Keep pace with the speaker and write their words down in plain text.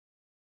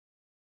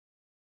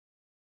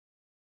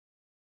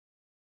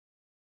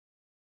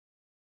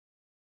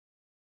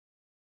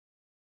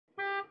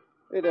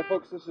Hey there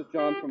folks, this is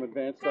John from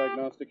Advanced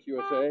Diagnostics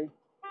USA.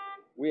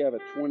 We have a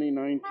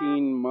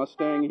 2019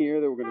 Mustang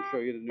here that we're going to show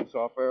you the new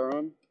software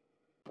on.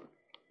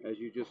 As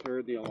you just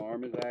heard, the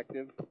alarm is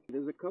active.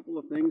 There's a couple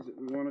of things that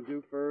we want to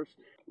do first.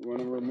 We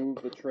want to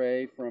remove the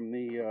tray from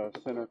the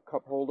center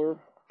cup holder,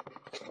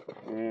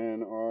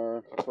 and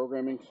our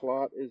programming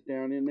slot is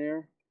down in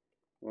there.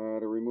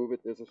 To remove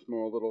it, there's a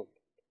small little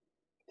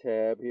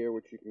tab here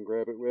which you can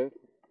grab it with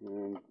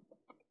and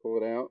pull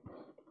it out.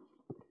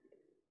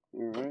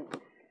 Alright.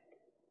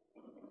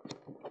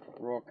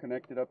 We're all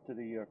connected up to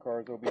the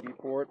car's OBD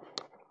port,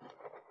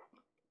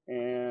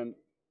 and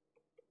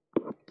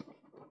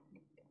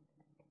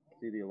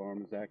see, the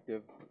alarm is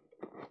active,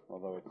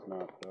 although it's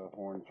not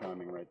horn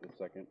chiming right this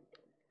second.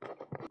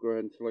 Go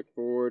ahead and select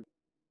Ford,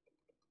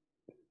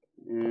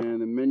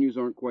 and the menus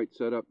aren't quite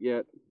set up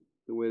yet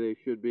the way they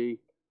should be,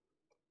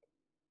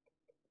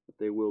 but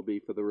they will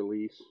be for the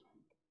release.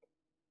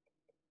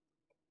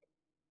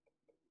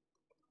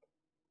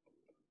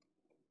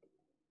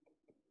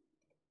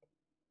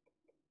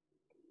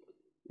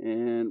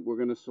 And we're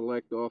going to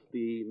select off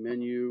the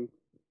menu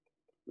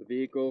the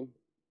vehicle,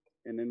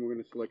 and then we're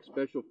going to select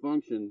special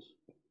functions,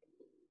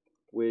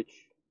 which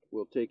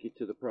will take you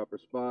to the proper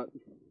spot.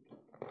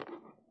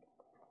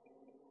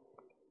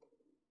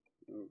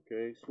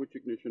 Okay, switch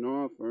ignition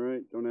off.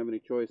 Alright, don't have any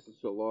choice. This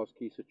is a lost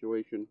key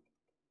situation.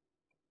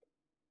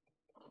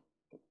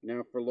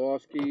 Now for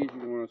lost keys,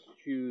 you want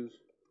to choose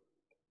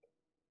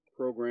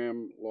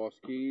program lost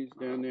keys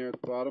down there at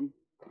the bottom.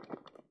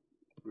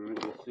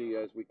 Alright, you'll see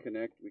as we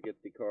connect, we get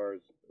the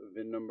car's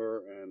VIN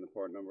number and the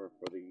part number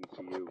for the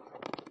ECU.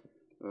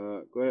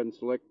 Go ahead and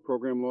select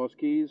Program Lost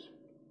Keys,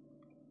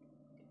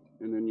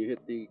 and then you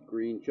hit the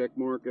green check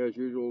mark as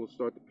usual to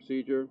start the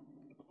procedure.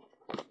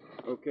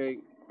 Okay.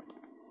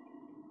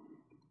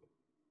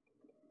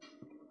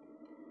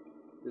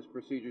 This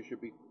procedure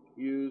should be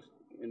used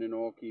in an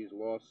all keys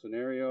lost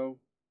scenario.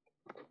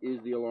 Is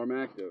the alarm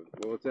active?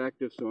 Well, it's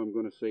active, so I'm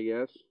going to say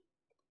yes.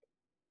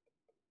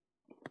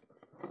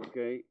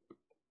 Okay.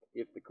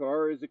 If the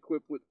car is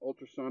equipped with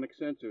ultrasonic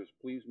sensors,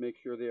 please make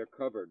sure they are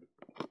covered.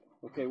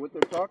 Okay, what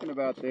they're talking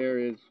about there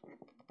is,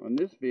 on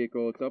this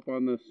vehicle, it's up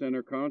on the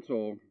center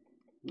console,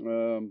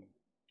 near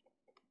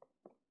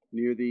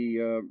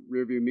the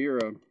rearview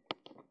mirror.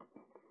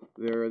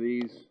 There are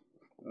these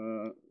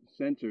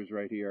sensors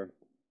right here,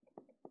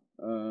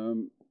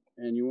 and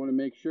you want to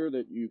make sure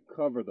that you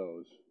cover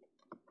those.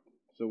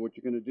 So what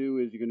you're going to do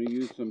is you're going to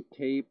use some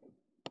tape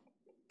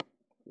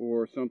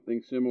or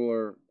something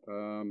similar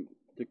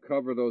to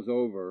cover those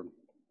over.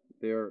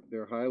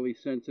 They're highly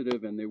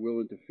sensitive, and they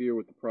will interfere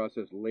with the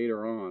process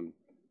later on.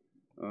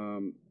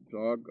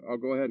 So I'll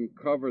go ahead and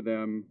cover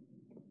them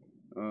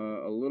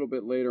a little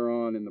bit later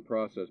on in the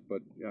process.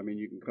 But I mean,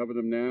 you can cover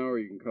them now or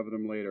you can cover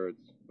them later.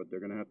 But they're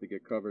going to have to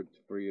get covered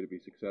for you to be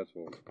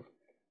successful.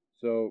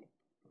 So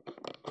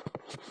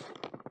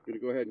I'm going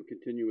to go ahead and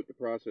continue with the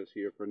process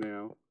here for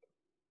now.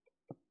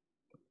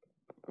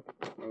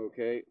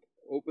 Okay.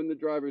 Open the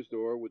driver's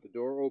door. With the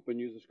door open,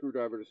 use a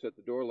screwdriver to set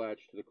the door latch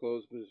to the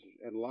closed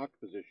and locked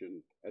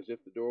position, as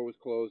if the door was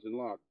closed and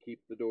locked. Keep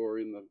the door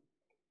in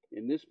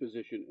this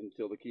position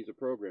until the keys are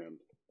programmed.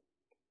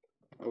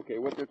 Okay,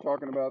 what they're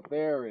talking about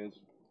there is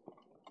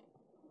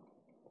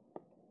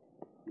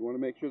you want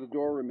to make sure the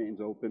door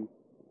remains open,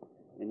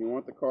 and you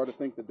want the car to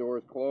think the door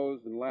is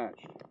closed and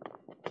latched.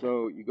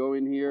 So you go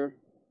in here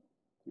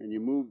and you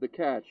move the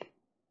catch.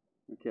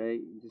 Okay,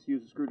 you just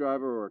use a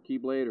screwdriver or a key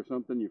blade or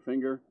something, your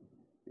finger,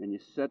 and you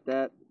set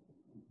that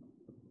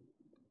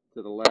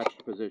to the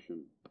latched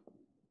position.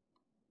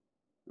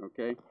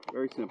 Okay,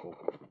 very simple.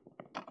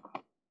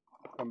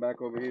 Come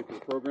back over here to the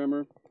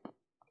programmer,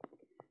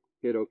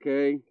 hit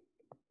OK.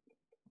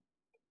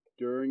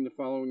 During the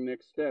following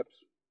next steps,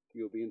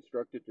 you'll be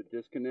instructed to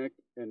disconnect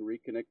and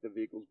reconnect the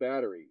vehicle's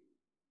battery.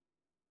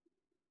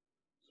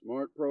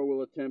 Smart Pro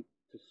will attempt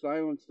to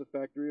silence the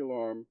factory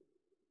alarm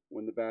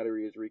when the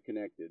battery is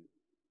reconnected.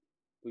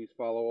 Please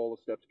follow all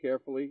the steps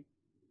carefully.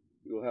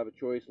 You will have a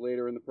choice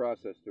later in the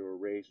process to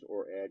erase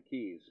or add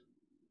keys.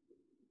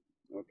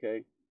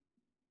 Okay?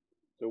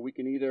 So we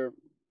can either,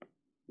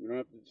 you don't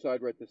have to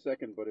decide right this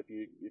second, but if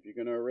you're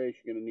going to erase,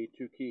 you're going to need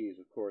 2 keys.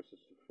 Of course,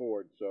 it's a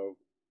Ford, so,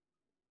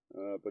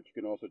 but you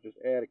can also just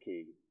add a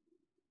key.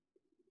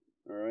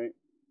 Alright?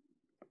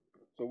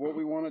 So what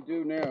we want to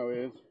do now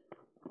is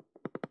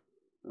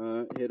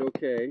hit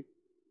OK.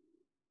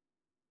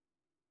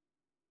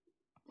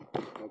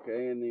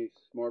 Okay, and the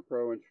Smart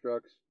Pro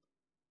instructs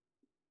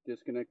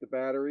disconnect the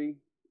battery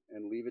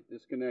and leave it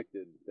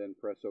disconnected, then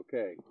press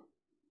OK.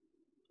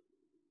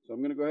 So I'm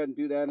going to go ahead and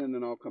do that, and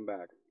then I'll come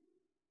back.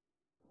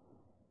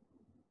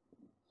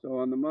 So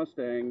on the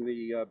Mustang,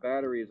 the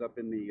battery is up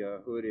in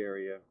the hood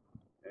area,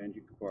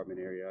 engine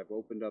compartment area. I've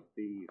opened up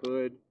the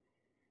hood,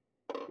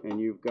 and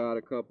you've got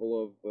a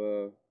couple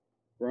of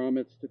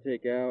grommets to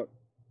take out.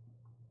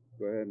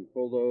 Go ahead and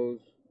pull those.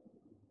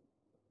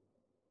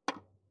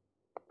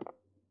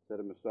 Set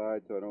them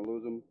aside so I don't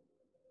lose them.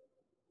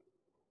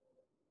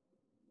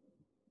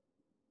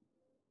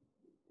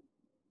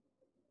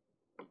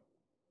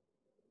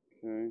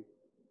 Okay.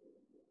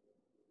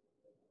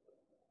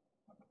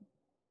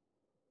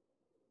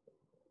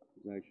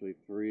 There's actually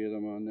 3 of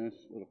them on this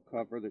little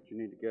cover that you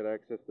need to get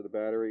access to the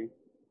battery.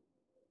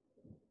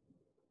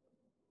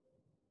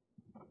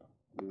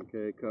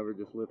 Okay, cover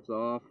just lifts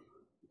off.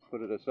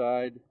 Put it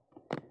aside,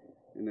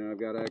 and now I've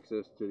got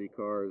access to the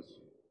car's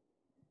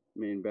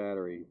main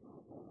battery.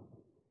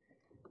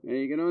 Now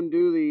you can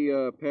undo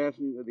the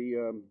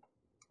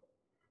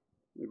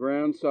the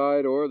ground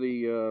side or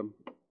the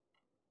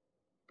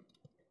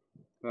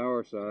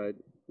power side.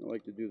 I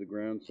like to do the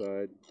ground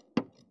side.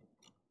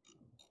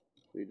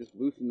 So you just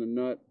loosen the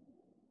nut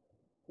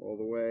all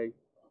the way,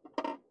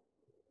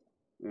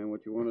 and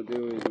what you want to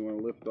do is you want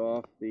to lift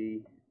off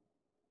the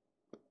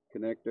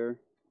connector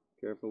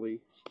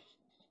carefully.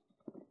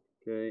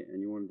 Okay,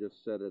 and you want to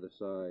just set it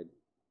aside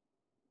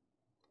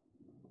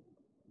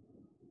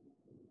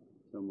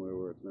somewhere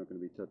where it's not going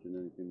to be touching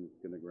anything that's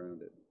going to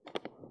ground it.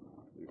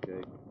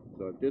 Okay,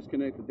 so I've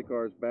disconnected the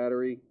car's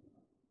battery,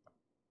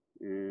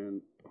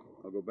 and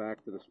I'll go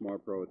back to the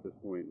Smart Pro at this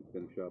point and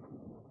finish up.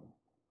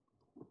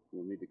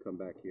 We'll need to come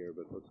back here,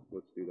 but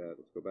let's do that.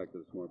 Let's go back to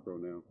the Smart Pro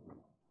now.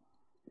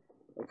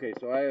 Okay,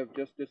 so I have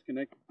just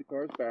disconnected the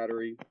car's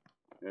battery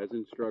as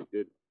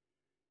instructed,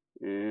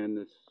 and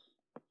this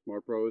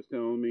Smart Pro is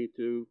telling me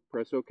to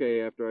press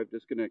OK after I've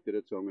disconnected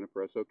it, so I'm going to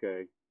press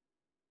OK.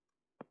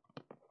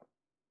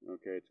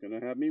 Okay, it's going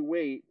to have me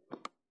wait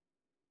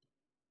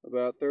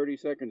about 30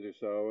 seconds or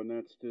so, and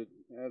that's to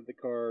have the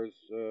car's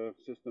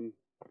system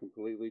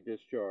completely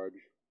discharged.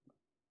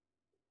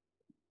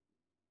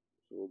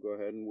 So we'll go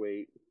ahead and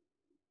wait.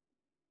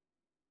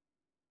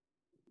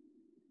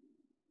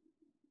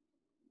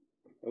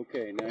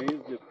 Okay, now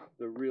here's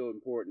the real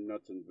important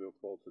nuts and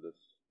bolts of this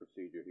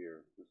procedure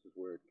here. This is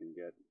where it can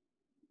get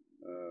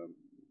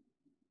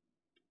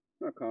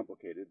not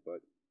complicated, but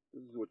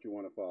this is what you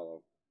want to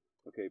follow.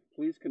 Okay,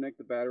 please connect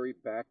the battery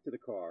back to the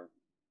car.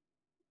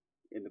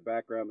 In the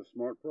background, the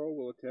Smart Pro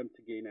will attempt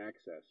to gain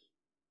access.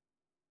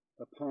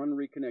 Upon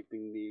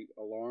reconnecting, the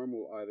alarm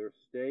will either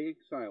stay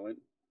silent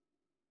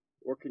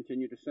or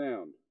continue to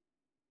sound.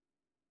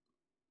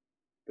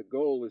 The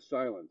goal is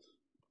silence.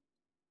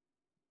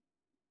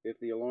 If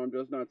the alarm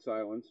does not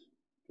silence,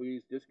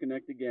 please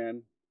disconnect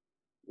again,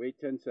 wait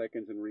 10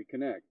 seconds, and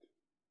reconnect.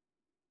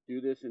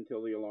 Do this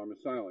until the alarm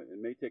is silent. It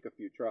may take a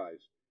few tries.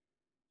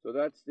 So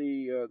that's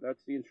the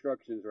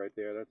instructions right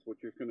there. That's what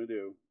you're going to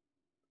do.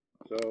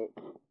 So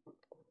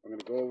I'm going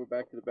to go over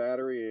back to the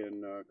battery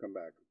and come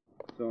back.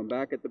 So I'm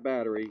back at the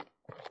battery,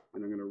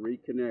 and I'm going to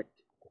reconnect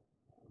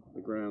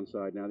the ground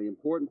side. Now the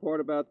important part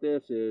about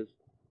this is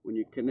when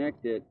you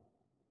connect it,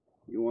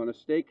 you want to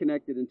stay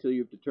connected until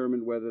you've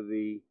determined whether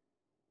the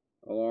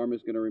alarm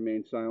is going to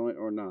remain silent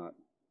or not.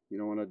 You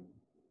don't want to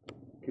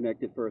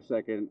connect it for a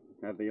second,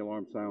 have the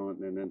alarm silent,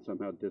 and then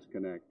somehow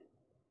disconnect.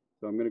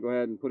 So I'm going to go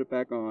ahead and put it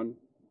back on.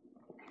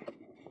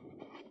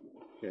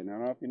 Okay, now I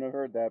don't know if you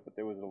heard that, but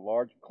there was a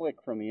large click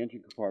from the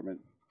engine compartment.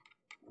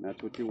 And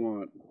that's what you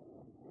want.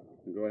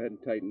 And go ahead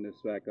and tighten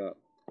this back up.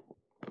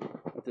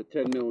 That's a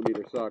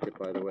 10mm socket,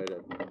 by the way,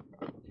 that's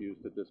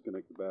used to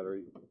disconnect the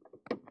battery.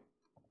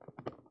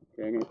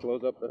 Okay, I'm going to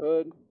close up the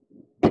hood.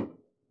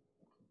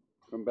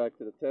 Come back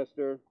to the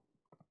tester.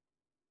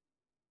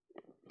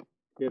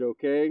 Hit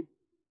OK.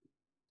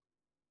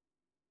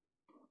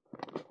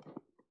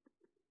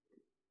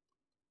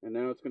 And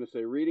now it's going to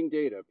say reading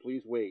data.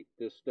 Please wait.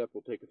 This step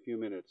will take a few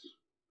minutes.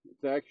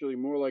 It's actually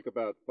more like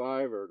about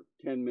 5 or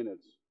 10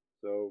 minutes.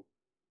 So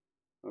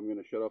I'm going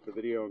to shut off the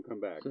video and come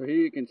back. So here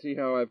you can see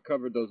how I've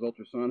covered those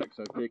ultrasonics.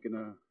 I've taken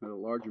a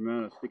large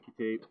amount of sticky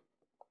tape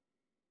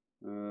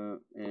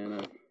and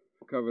I've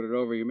covered it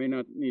over. You may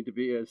not need to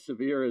be as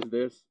severe as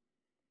this,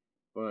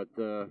 but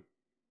you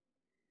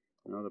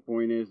know, the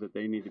point is that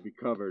they need to be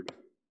covered.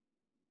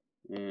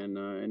 And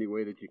any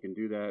way that you can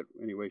do that,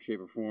 any way, shape,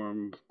 or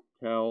form,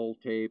 towel,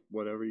 tape,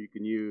 whatever you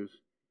can use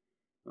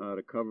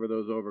to cover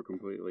those over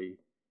completely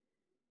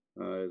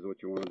is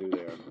what you want to do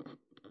there.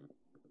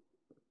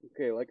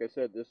 Okay, like I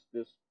said, this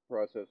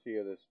process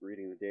here, this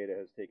reading the data,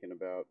 has taken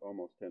about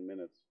almost 10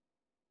 minutes,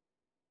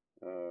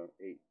 8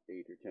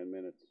 or 10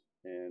 minutes,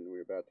 and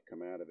we're about to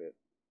come out of it.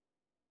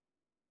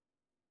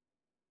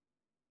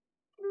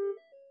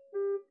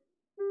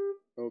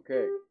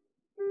 Okay.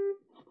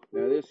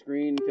 Now this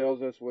screen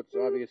tells us what's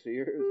obvious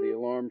here is the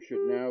alarm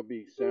should now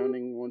be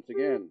sounding once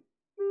again,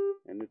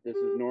 and that this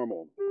is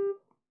normal,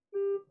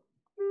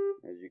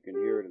 as you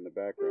can hear it in the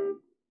background.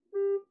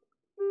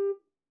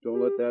 Don't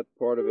let that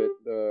part of it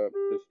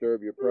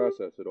disturb your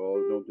process at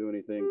all. Don't do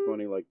anything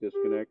funny like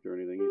disconnect or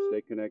anything. You stay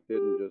connected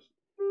and just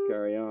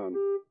carry on.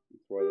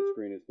 That's why the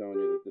screen is telling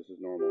you that this is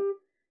normal.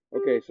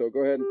 Okay, so go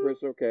ahead and press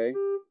OK.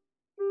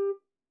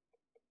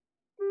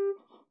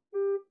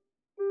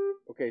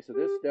 Okay, so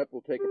this step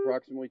will take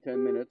approximately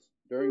 10 minutes.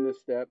 During this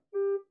step,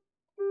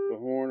 the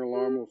horn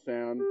alarm will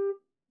sound,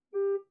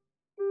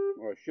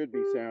 or should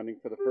be sounding,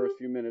 for the first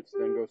few minutes,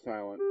 then go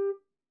silent.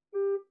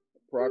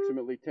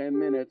 Approximately 10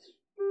 minutes,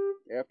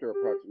 after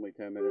approximately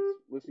 10 minutes,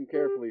 listen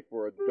carefully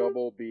for a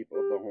double beep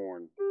of the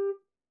horn.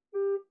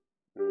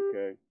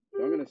 Okay,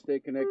 so I'm going to stay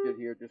connected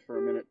here just for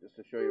a minute, just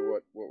to show you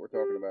what we're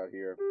talking about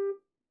here.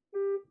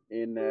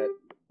 In that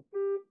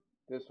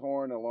this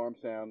horn alarm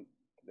sound,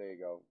 there you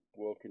go,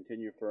 will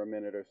continue for a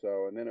minute or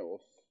so, and then it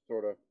will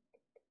sort of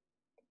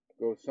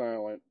go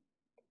silent,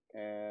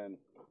 and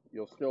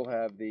you'll still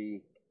have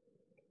the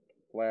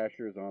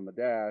flashers on the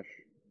dash.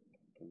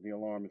 The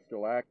alarm is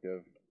still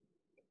active,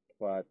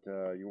 but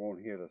you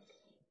won't hear the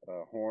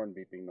horn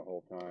beeping the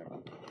whole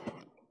time.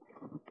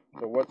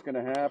 So what's going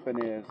to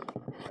happen is,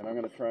 and I'm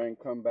going to try and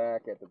come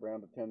back at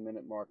around the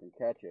 10-minute mark and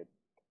catch it,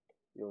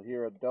 you'll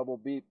hear a double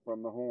beep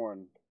from the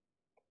horn,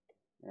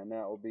 and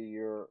that will be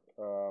your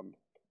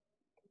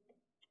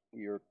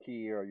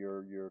key or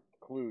your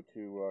clue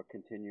to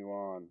continue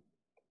on.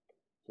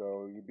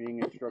 So you're being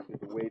instructed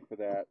to wait for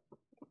that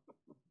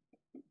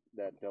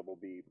double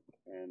beep,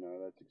 and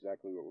that's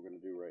exactly what we're going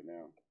to do right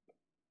now.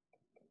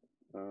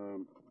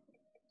 I'm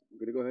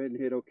going to go ahead and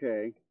hit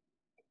OK,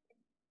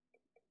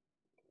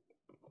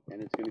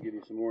 and it's going to give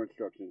you some more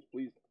instructions.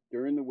 Please,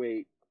 during the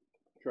wait,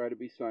 try to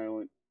be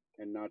silent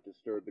and not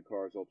disturb the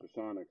car's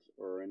ultrasonics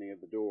or any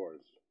of the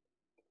doors.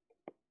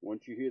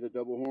 Once you hear the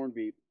double horn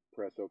beep,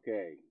 press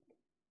OK.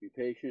 Be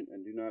patient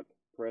and do not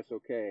press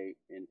OK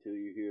until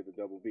you hear the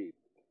double beep.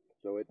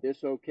 So at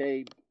this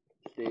OK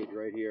stage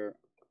right here,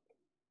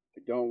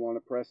 I don't want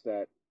to press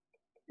that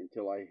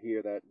until I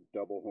hear that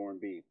double horn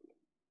beep.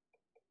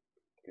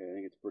 Okay, I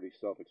think it's pretty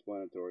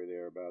self-explanatory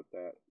there about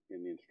that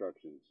in the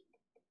instructions.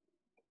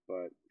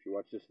 But if you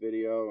watch this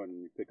video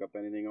and you pick up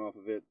anything off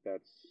of it,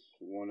 that's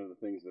one of the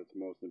things that's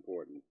most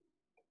important.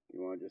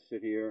 You want to just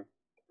sit here,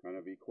 kind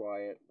of be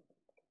quiet,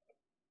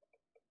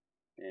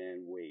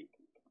 and wait.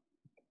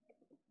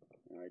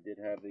 I did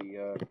have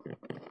the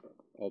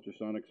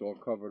ultrasonics all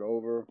covered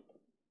over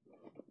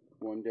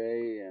one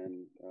day,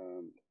 and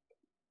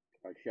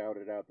I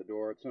shouted out the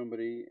door at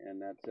somebody,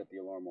 and that set the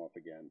alarm off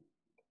again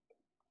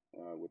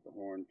with the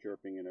horn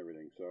chirping and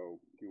everything. So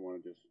you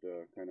want to just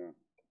kind of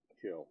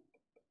chill.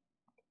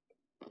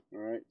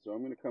 Alright, so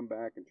I'm going to come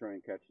back and try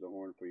and catch the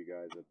horn for you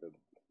guys at the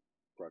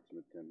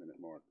approximate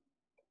 10-minute mark.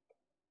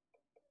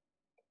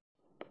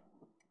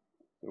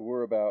 So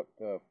we're about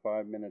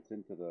 5 minutes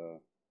into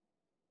the,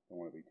 don't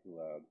want to be too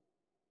loud,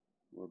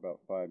 we're about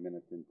 5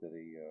 minutes into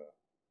the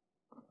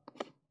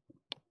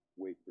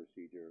wait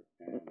procedure,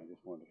 and I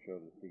just wanted to show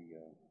that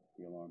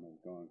the alarm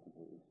has gone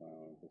completely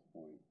silent at this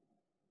point,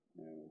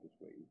 and we're just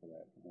waiting for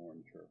that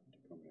horn chirp to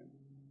come in,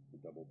 the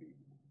double beep.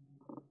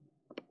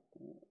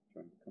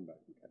 Try and come back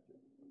and catch it.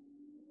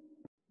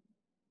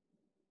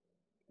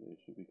 It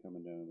should be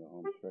coming down to the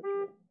home stretch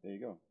here. There you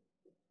go.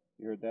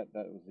 You heard that?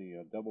 That was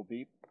the double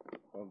beep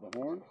of the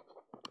horn.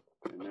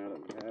 And now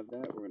that we have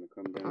that, we're going to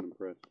come down and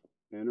press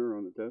enter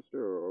on the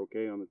tester, or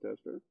OK on the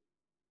tester.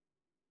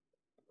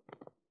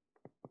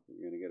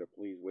 You're going to get a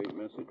please wait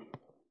message.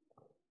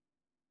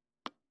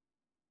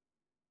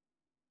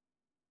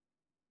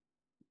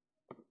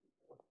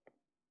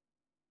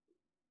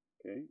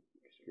 Okay,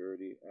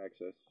 security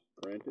access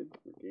granted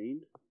or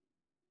gained.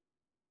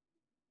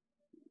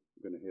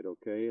 I'm going to hit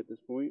OK at this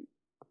point.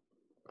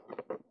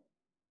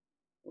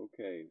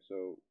 Okay,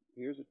 so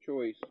here's a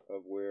choice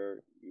of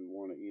where you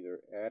want to either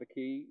add a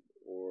key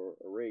or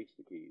erase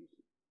the keys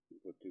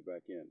and put two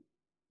back in.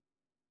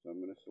 So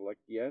I'm going to select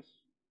yes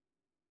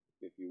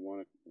if you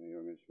want to, I'm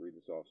going to just read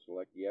this off.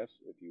 Select yes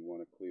if you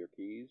want to clear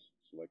keys.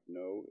 Select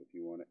no if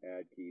you want to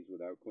add keys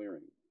without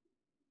clearing.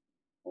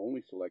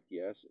 Only select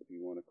yes if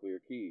you want to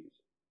clear keys.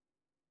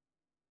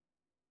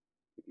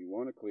 If you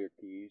want to clear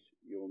keys,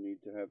 you'll need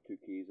to have two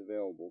keys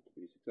available to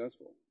be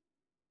successful.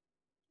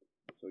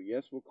 So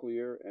yes will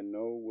clear, and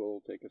no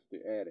will take us to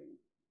adding.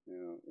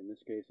 Now, in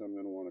this case, I'm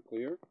going to want to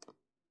clear,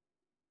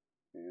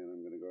 and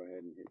I'm going to go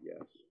ahead and hit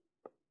yes.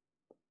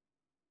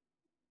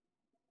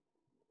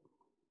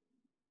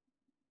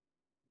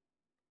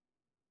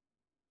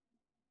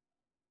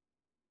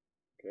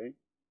 Okay,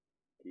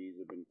 keys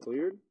have been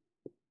cleared.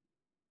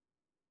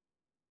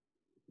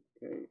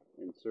 Okay,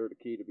 insert a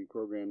key to be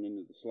programmed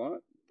into the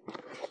slot.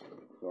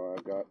 So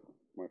I've got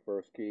my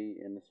first key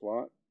in the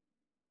slot.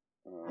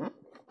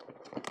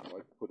 I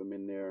like to put them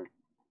in there,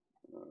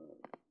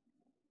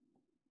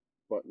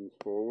 buttons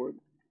forward.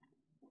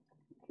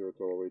 Make sure it's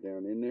all the way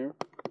down in there.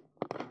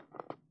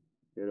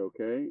 Hit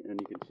OK,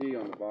 and you can see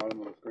on the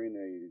bottom of the screen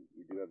there you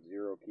do have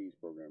 0 keys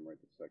programmed right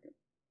this second.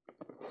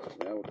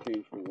 That will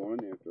change to 1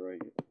 after I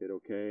hit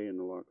OK and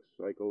the lock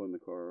cycle and the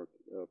car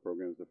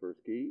programs the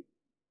first key.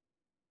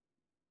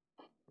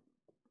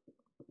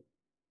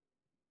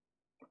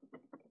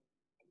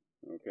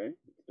 Okay,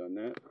 it's done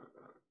that.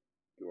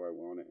 Do I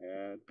want to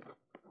add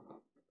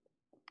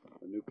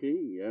a new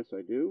key? Yes,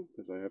 I do,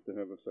 because I have to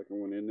have a second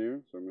one in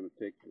there. So I'm going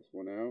to take this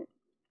one out.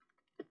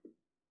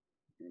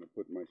 I'm going to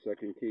put my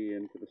second key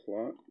into the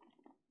slot.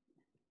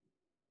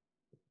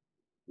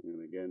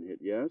 And again, hit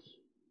yes.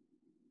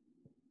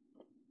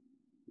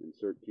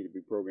 Insert key to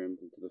be programmed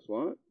into the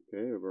slot.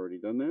 Okay, I've already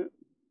done that.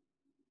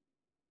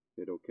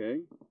 Hit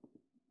OK.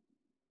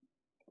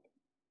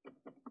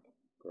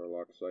 Car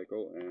lock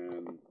cycle,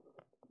 and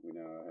we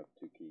now have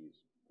 2 keys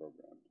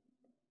programmed.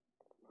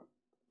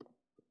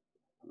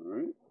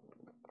 Alright.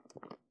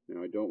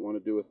 Now I don't want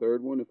to do a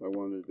third one. If I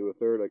wanted to do a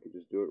third, I could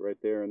just do it right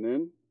there and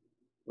then,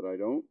 but I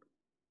don't.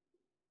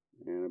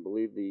 And I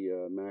believe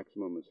the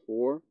maximum is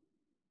 4.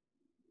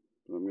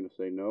 And I'm going to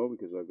say no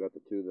because I've got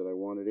the 2 that I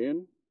wanted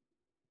in.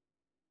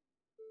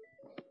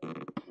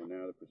 And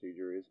now the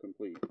procedure is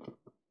complete.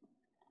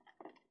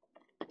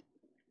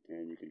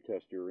 And you can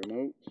test your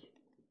remotes.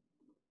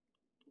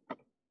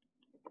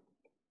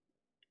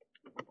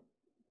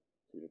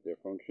 See that they're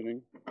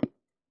functioning.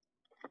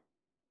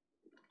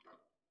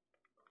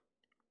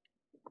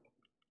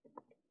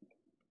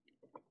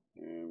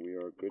 And we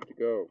are good to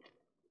go.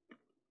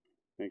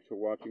 Thanks for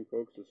watching,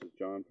 folks. This is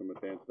John from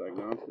Advanced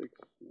Diagnostics,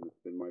 and it's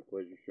been my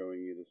pleasure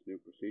showing you this new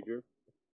procedure.